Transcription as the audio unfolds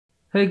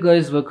Hey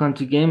guys, welcome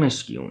to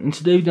GameHQ. In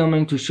today's video I'm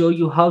going to show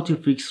you how to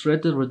fix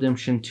Red Dead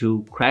Redemption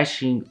 2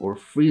 crashing or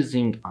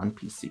freezing on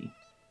PC.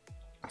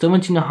 So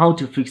when you know how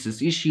to fix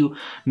this issue,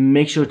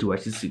 make sure to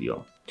watch this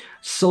video.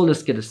 So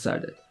let's get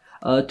started.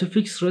 To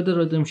fix Red Dead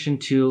Redemption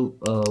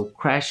 2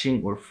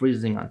 crashing or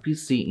freezing on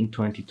PC in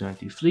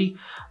 2023,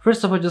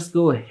 first of all just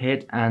go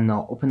ahead and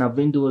open up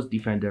Windows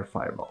Defender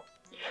Firewall.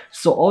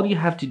 So all you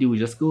have to do is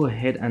just go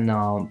ahead and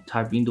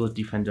type Windows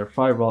Defender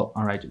Firewall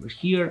right over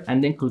here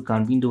and then click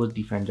on Windows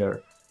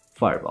Defender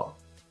Firewall.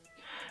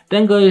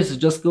 Then guys,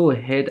 just go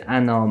ahead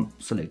and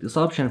select this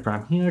option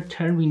from here,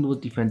 turn Windows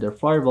Defender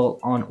Firewall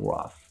on or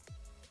off.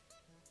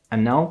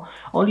 And now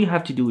all you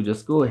have to do is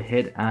just go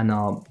ahead and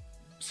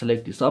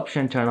select this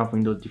option, turn off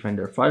Windows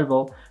Defender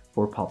Firewall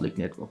for public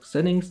network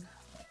settings.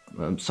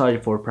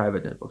 For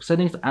private network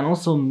settings, and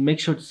also make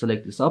sure to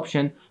select this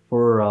option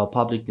for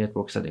public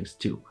network settings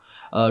too.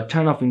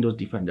 Turn off Windows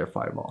Defender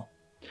Firewall.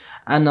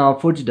 And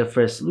for the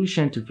first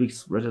solution to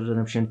fix Red Dead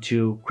Redemption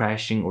 2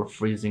 crashing or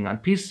freezing on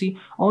PC,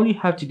 all you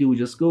have to do is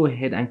just go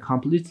ahead and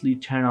completely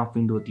turn off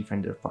Windows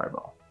Defender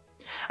Firewall.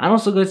 And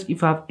also guys, if you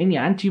have any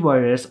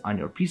antivirus on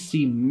your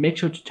PC, make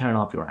sure to turn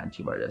off your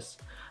antivirus,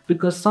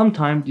 because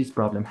sometimes this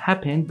problem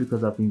happens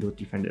because of Windows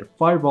Defender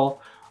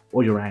Firewall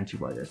or your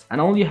antivirus,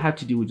 and all you have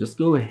to do is just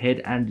go ahead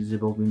and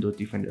disable Windows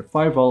Defender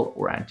Firewall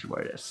or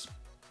antivirus.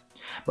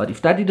 But if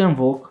that didn't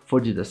work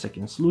for the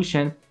second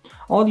solution,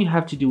 all you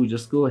have to do is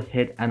just go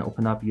ahead and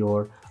open up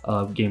your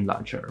game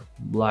launcher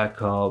like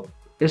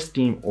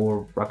Steam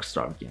or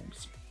Rockstar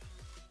Games.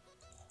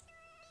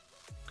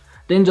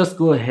 Then just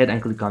go ahead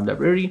and click on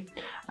library,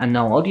 and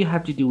now all you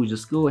have to do is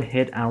just go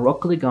ahead and right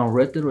click on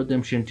Red Dead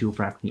Redemption 2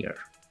 from here.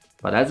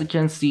 But as you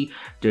can see,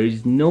 there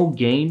is no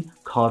game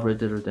called Red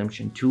Dead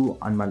Redemption 2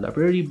 on my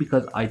library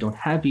because I don't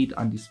have it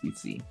on this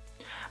PC.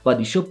 But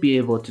you should be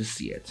able to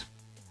see it.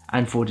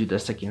 And for the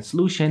second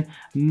solution,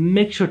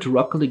 make sure to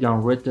right click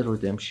on Red Dead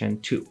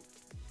Redemption 2.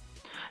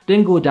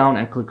 Then go down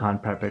and click on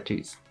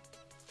Properties.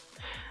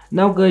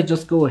 Now guys,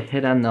 just go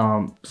ahead and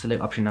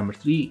select option number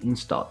 3,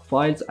 Install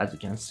Files, as you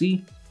can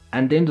see.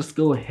 And then just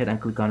go ahead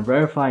and click on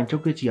Verify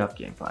Integrity of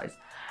Game Files.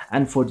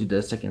 And for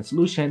the second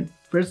solution,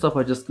 first of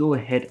all, just go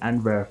ahead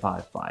and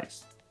verify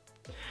files.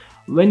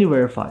 When you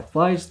verify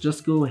files,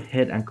 just go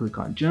ahead and click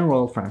on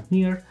General from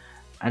here.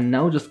 And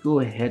now just go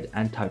ahead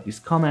and type this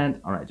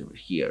command right over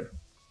here.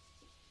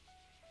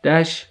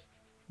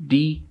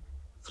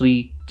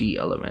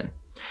 -D3D11.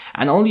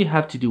 And all you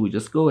have to do is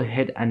just go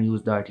ahead and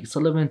use DirectX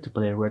 11 to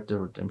play Red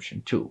Dead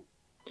Redemption 2.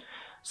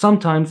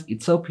 Sometimes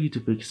it's up to you to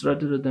fix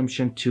Red Dead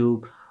Redemption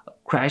 2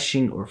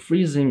 crashing or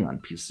freezing on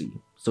PC.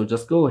 So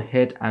just go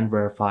ahead and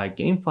verify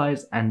game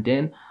files and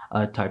then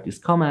type this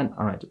command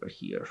right over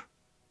here.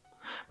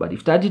 But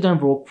if that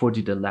didn't work for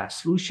the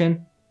last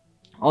solution,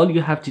 all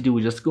you have to do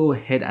is just go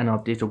ahead and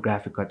update your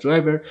graphic card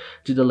driver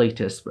to the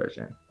latest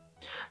version.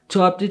 To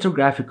update your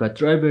graphic card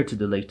driver to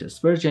the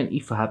latest version,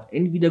 if you have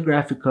NVIDIA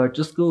graphic card,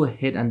 just go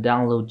ahead and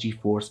download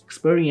GeForce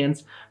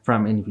Experience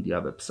from NVIDIA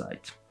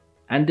website.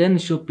 And then you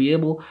should be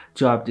able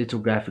to update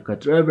your graphic card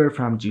driver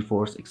from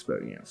GeForce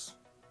Experience.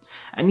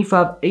 And if you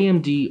have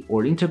AMD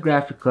or Intel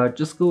graphic card,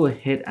 just go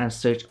ahead and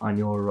search on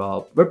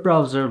your web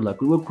browser like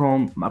Google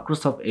Chrome,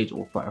 Microsoft Edge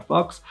or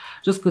Firefox.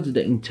 Just go to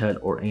the Intel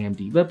or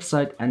AMD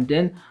website and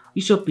then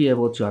you should be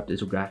able to update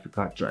your graphic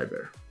card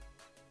driver.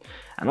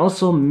 And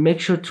also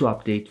make sure to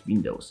update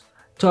Windows.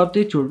 To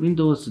update your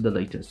Windows to the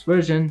latest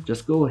version,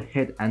 just go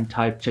ahead and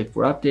type check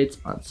for updates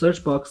on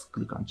search box,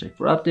 click on check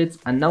for updates,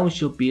 and now you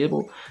should be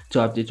able to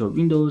update your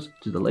Windows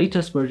to the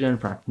latest version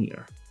from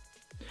here.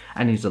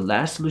 And it's the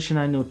last solution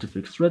I know to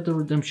fix Red Dead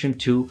Redemption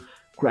 2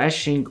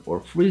 crashing or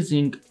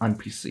freezing on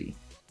PC.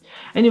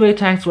 Anyway,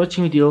 thanks for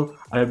watching video.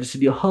 I hope this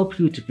video helped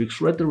you to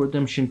fix Red Dead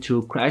Redemption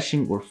 2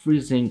 crashing or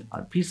freezing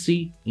on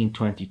PC in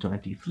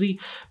 2023.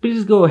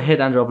 Please go ahead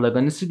and drop a like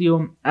on this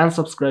video and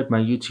subscribe my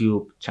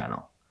YouTube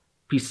channel.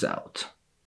 Peace out.